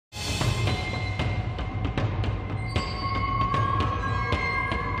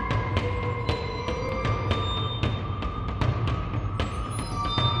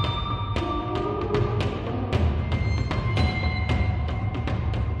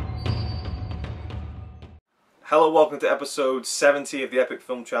Hello, welcome to episode 70 of the Epic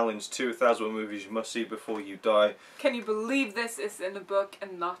Film Challenge 2000 movies you must see before you die. Can you believe this is in a book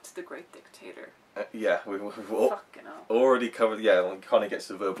and not The Great Dictator? Yeah, we've already covered, Connie gets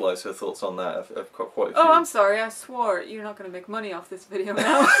to verbalise her thoughts on that. I've got quite a few. Oh, I'm sorry, I swore. You're not going to make money off this video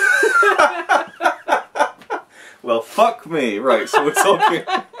now. Well, fuck me. Right, so we're talking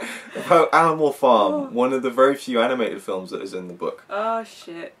about Animal Farm, one of the very few animated films that is in the book. Oh,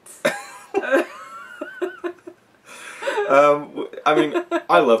 shit. I mean,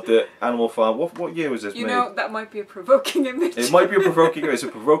 I loved it. Animal Farm. What year was this made? You know, that might be a provoking image. It might be a provoking. It's a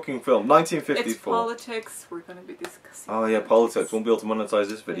provoking film. 1954. It's politics. We're going to be discussing. Oh yeah, politics. Won't be able to monetize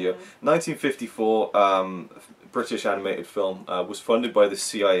this video. Yeah. 1954. British animated film. Was funded by the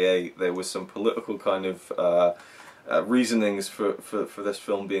CIA. There was some political kind of reasonings for this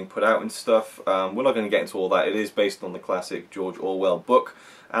film being put out and stuff. We're not going to get into all that. It is based on the classic George Orwell book,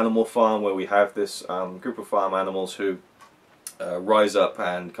 Animal Farm, where we have this group of farm animals who rise up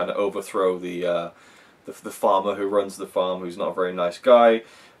and kind of overthrow the farmer who runs the farm, who's not a very nice guy.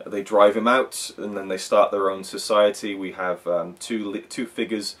 They drive him out, and then they start their own society. We have two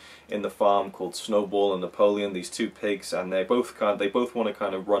figures in the farm called Snowball and Napoleon. These two pigs, and they both want to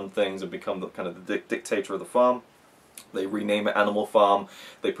kind of run things and become the dictator of the farm. They rename it Animal Farm.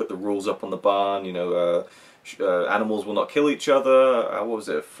 They put the rules up on the barn. You know, animals will not kill each other. What was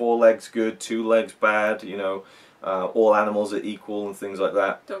it? 4 legs good, 2 legs bad. You know. All animals are equal and things like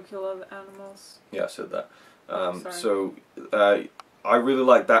that. Don't kill other animals. Yeah, I said that. I really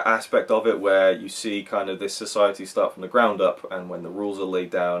like that aspect of it, where you see kind of this society start from the ground up, and when the rules are laid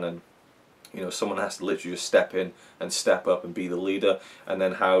down, and you know, someone has to literally just step in and step up and be the leader. And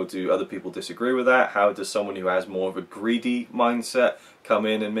then how do other people disagree with that? How does someone who has more of a greedy mindset come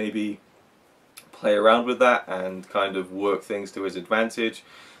in and maybe play around with that and kind of work things to his advantage?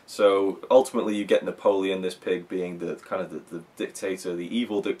 So ultimately you get Napoleon, this pig, being the kind of the dictator, the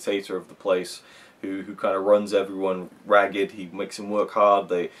evil dictator of the place, who kind of runs everyone ragged. He makes them work hard.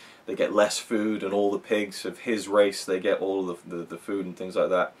 They get less food, and all the pigs of his race, they get all of the food and things like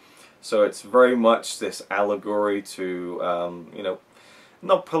that. So it's very much this allegory to you know,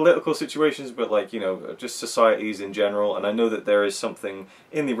 not political situations, but like, you know, just societies in general. And I know that there is something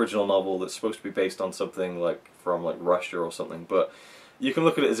in the original novel that's supposed to be based on something like from like Russia or something, but you can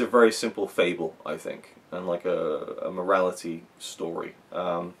look at it as a very simple fable, I think, and like a morality story.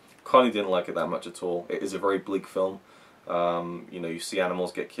 Connie didn't like it that much at all. It is a very bleak film. You know, you see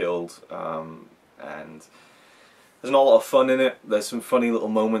animals get killed, and there's not a lot of fun in it. There's some funny little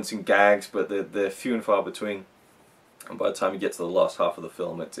moments and gags, but they're few and far between. And by the time you get to the last half of the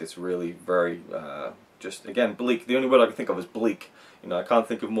film, it's really very, just, again, bleak. The only word I can think of is bleak. You know, I can't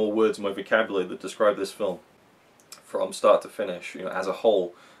think of more words in my vocabulary that describe this film from start to finish, you know, as a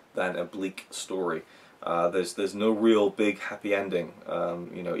whole, than a bleak story. There's no real big happy ending.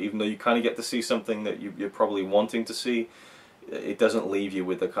 You know, even though you kind of get to see something that you're probably wanting to see, it doesn't leave you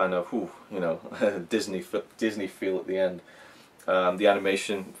with the kind of, whew, you know, Disney feel at the end. The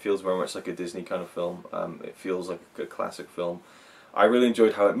animation feels very much like a Disney kind of film. It feels like a classic film. I really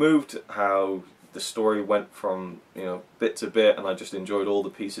enjoyed how it moved, how the story went from, you know, bit to bit, and I just enjoyed all the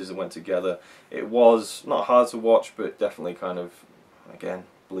pieces that went together. It was not hard to watch, but definitely kind of, again,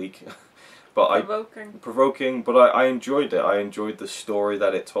 bleak. But provoking, but I enjoyed it. I enjoyed the story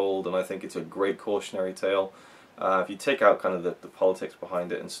that it told, and I think it's a great cautionary tale. If you take out kind of the politics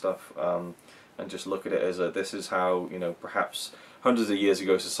behind it and stuff, and just look at it as this is how, you know, perhaps hundreds of years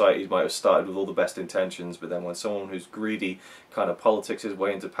ago societies might have started with all the best intentions, but then when someone who's greedy kind of politics his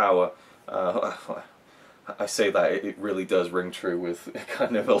way into power, I say that it really does ring true with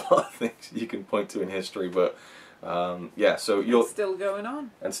kind of a lot of things you can point to in history, but yeah. So you're still going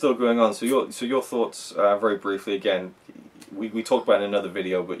on, and still going on. So your thoughts, very briefly. Again, we talked about it in another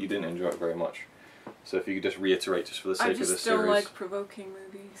video, but you didn't enjoy it very much. So if you could just reiterate, just for the sake of the series. I just don't like provoking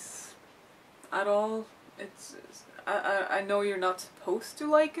movies at all. I know you're not supposed to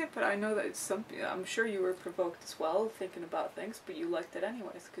like it, but I know that it's something. I'm sure you were provoked as well, thinking about things, but you liked it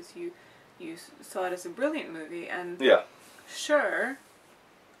anyways because you saw it as a brilliant movie. And yeah, sure,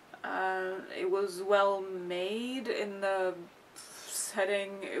 it was well made in the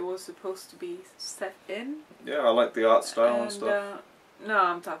setting it was supposed to be set in. Yeah, I like the art style and stuff. No,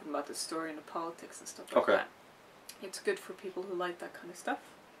 I'm talking about the story and the politics and stuff like that. It's good for people who like that kind of stuff.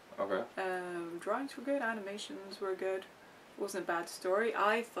 Okay. Drawings were good, animations were good. It wasn't a bad story.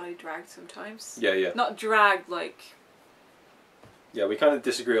 I thought it dragged sometimes. Yeah, yeah. Not dragged like... Yeah, we kind of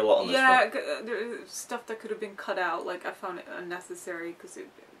disagree a lot on this one. Yeah, there's stuff that could have been cut out. Like, I found it unnecessary because it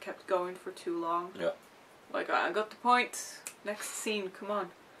kept going for too long. Yeah. Like, I got the point. Next scene, come on.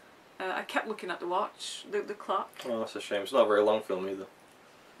 I kept looking at the watch, the clock. Oh, that's a shame. It's not a very long film either.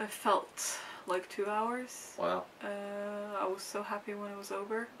 I felt like 2 hours. Wow. I was so happy when it was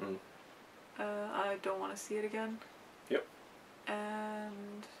over. Mm. I don't want to see it again. Yep.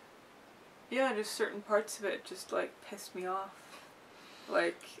 And yeah, just certain parts of it just like pissed me off.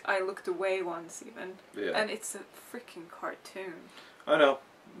 Like I looked away once even. Yeah. And it's a freaking cartoon. I know,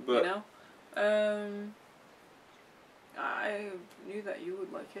 but you know, I knew that you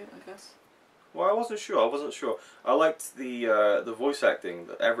would like it, I guess. well, I wasn't sure. I liked the voice acting.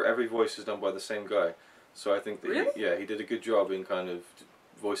 Every voice is done by the same guy, so I think that Really? he did a good job in kind of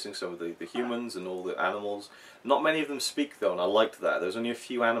voicing some of the humans and all the animals. Not many of them speak though, and I liked that. There's only a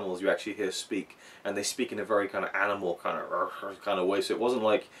few animals you actually hear speak, and they speak in a very kind of animal kind of way. So it wasn't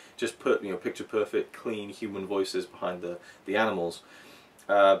like just picture perfect, clean human voices behind the animals.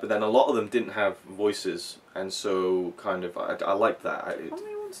 But then a lot of them didn't have voices, and so kind of I liked that. How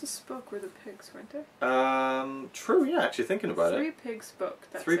many ones who spoke were the pigs, weren't there? True. Yeah, actually thinking about it. 3 pigs spoke.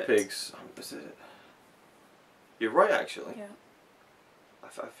 That's Three it. pigs. Is it? You're right, actually. Yeah.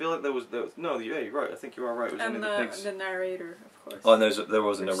 I feel like there was no. Yeah, you're right. I think you are right. It was And only the pigs. the narrator, of course. Oh, and there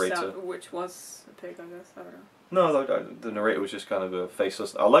was a narrator. Which was a pig, I guess. I don't know. No, the narrator was just kind of a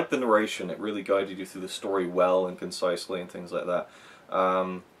faceless. I liked the narration. It really guided you through the story well and concisely and things like that.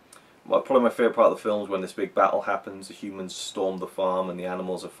 Probably my favourite part of the film is when this big battle happens. The humans storm the farm and the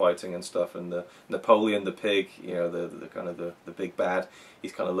animals are fighting and stuff. And the Napoleon, the pig, the kind of the big bad,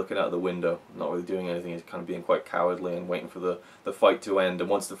 he's kind of looking out the window, not really doing anything. He's kind of being quite cowardly and waiting for the fight to end. And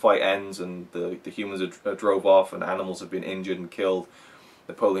once the fight ends and the humans are drove off and animals have been injured and killed,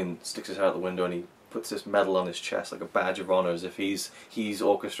 Napoleon sticks his head out the window and he puts this medal on his chest like a badge of honour, as if he's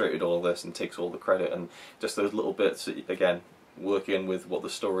orchestrated all of this and takes all the credit. And just those little bits, again, work in with what the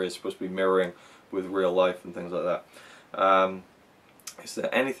story is supposed to be mirroring with real life and things like that. Is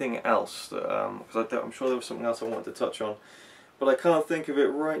there anything else that, because I'm sure there was something else I wanted to touch on, but I can't think of it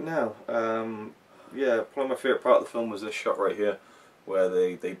right now. Yeah, probably my favourite part of the film was this shot right here, where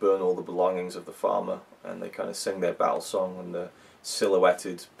they burn all the belongings of the farmer and they kind of sing their battle song and they're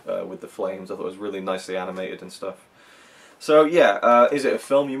silhouetted with the flames. I thought it was really nicely animated and stuff. So yeah, is it a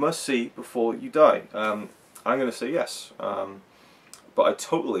film you must see before you die? I'm going to say yes, but I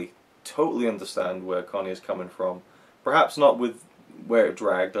totally understand where Connie is coming from. Perhaps not with where it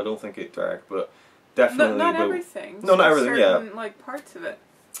dragged. I don't think it dragged, but definitely. Not everything. No, not everything. Certain, Yeah, like parts of it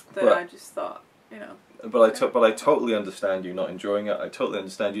that I just thought, But I totally understand you not enjoying it. I totally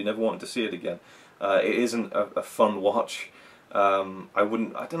understand you never wanted to see it again. It isn't a fun watch. I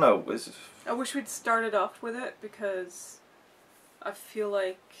don't know. I wish we'd started off with it because I feel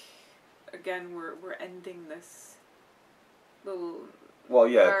like, again, we're ending this little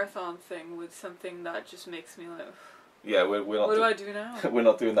marathon thing with something that just makes me like, yeah, we're not. What do I do now? We're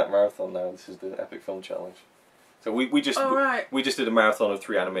not doing that marathon now. This is the Epic Film Challenge. So we just we just did a marathon of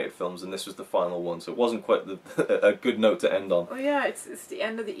 3 animated films, and this was the final one. So it wasn't quite a good note to end on. Oh yeah, it's the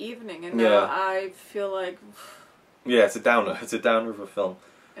end of the evening, and now I feel like. Yeah, it's a downer. It's a downer of a film.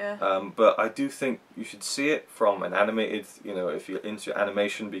 Yeah. But I do think you should see it from an animated, if you're into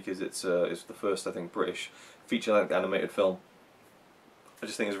animation, because it's the first, I think, British feature-length animated film. I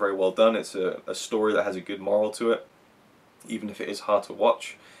just think it's very well done. It's a story that has a good moral to it, even if it is hard to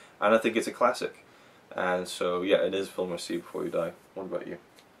watch, and I think it's a classic. And so, yeah, it is a film to see before you die. What about you?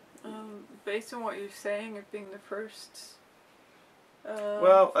 Based on what you're saying, it being the first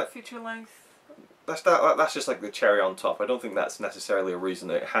feature-length. That's just like the cherry on top. I don't think that's necessarily a reason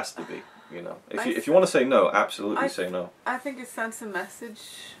that it has to be. If you want to say no, absolutely say no. I think it sends a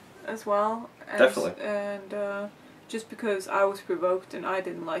message as well. Definitely. And just because I was provoked and I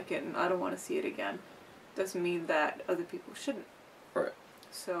didn't like it and I don't want to see it again, doesn't mean that other people shouldn't. Right.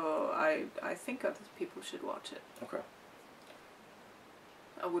 So I think other people should watch it. Okay.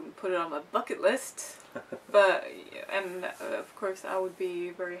 I wouldn't put it on my bucket list, but of course I would be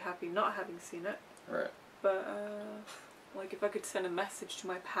very happy not having seen it. Right. But like if I could send a message to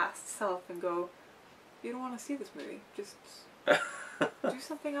my past self and go, you don't want to see this movie, just do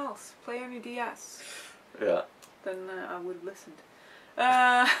something else, play on your DS. Yeah. Then I would have listened.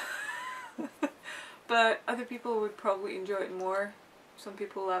 But other people would probably enjoy it more. Some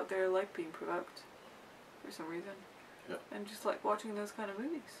people out there like being provoked for some reason. Yeah. And just like watching those kind of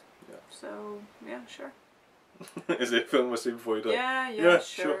movies. Yeah. So, yeah, sure. Is it a film must see before you die? Yeah,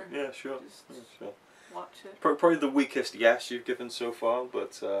 sure. Yeah, sure. Just sure. Watch it. Probably the weakest yes you've given so far,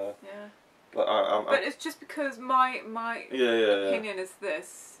 but yeah. But it's just because my opinion is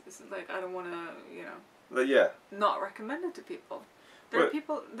this. It's like I don't want to, Yeah. not recommend it to people. There are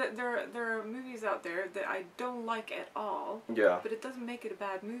people that there are movies out there that I don't like at all. Yeah. But it doesn't make it a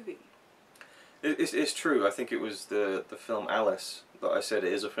bad movie. It's true. I think it was the film Alice that I said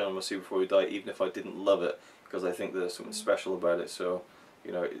it is a film I'll see before we die, even if I didn't love it, because I think there's something special about it. So,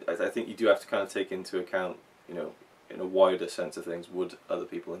 you know, I think you do have to kind of take into account, you know, in a wider sense of things, would other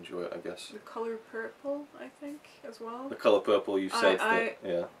people enjoy it, I guess. The Color Purple, I think, as well. The Colour Purple, you said that,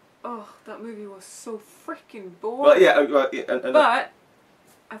 yeah. Oh, that movie was so freaking boring. Well, yeah, but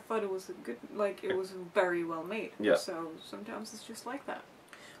I thought it was a good, like, it was very well made. Yeah. So sometimes it's just like that.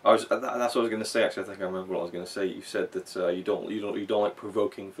 that's what I was going to say. Actually, I think I remember what I was going to say. You said that you don't like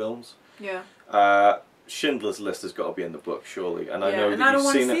provoking films. Yeah. Schindler's List has got to be in the book, surely. And I Yeah, know and that I don't you've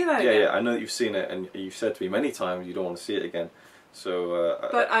wanna seen see it. that Yeah, again. yeah. I know that you've seen it, and you've said to me many times you don't want to see it again. So.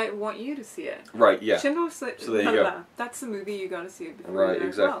 But I want you to see it. Right. Yeah. Schindler's List. So there you go. That's the movie you got to see it before. Right. You die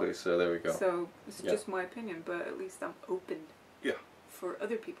Exactly. as So there we go. well. So it's just my opinion, but at least I'm open. Yeah. For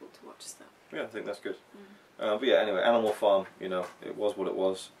other people to watch stuff. Yeah, I think that's good. But yeah, anyway, Animal Farm. You know, it was what it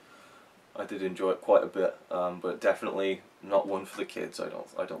was. I did enjoy it quite a bit, but definitely not one for the kids. I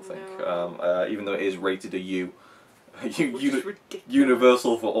don't think. No. Even though it is rated a U, Which is ridiculous.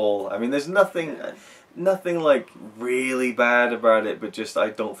 universal for all. I mean, there's nothing like really bad about it, but just I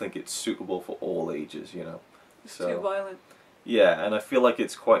don't think it's suitable for all ages. You know, It's too violent. Yeah, and I feel like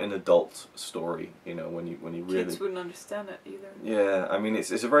it's quite an adult story. You know, when you really Kids wouldn't understand it either. Yeah, I mean,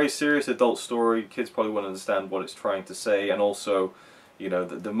 it's a very serious adult story. Kids probably wouldn't understand what it's trying to say, and also, you know,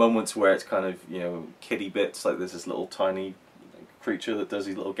 the moments where it's kind of, you know, kiddie bits, like there's this little tiny creature that does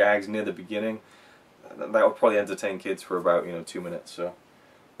these little gags near the beginning, that would probably entertain kids for about, you know, 2 minutes. So,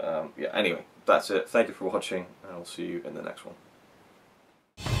 yeah, anyway, that's it. Thank you for watching, and I'll see you in the next one.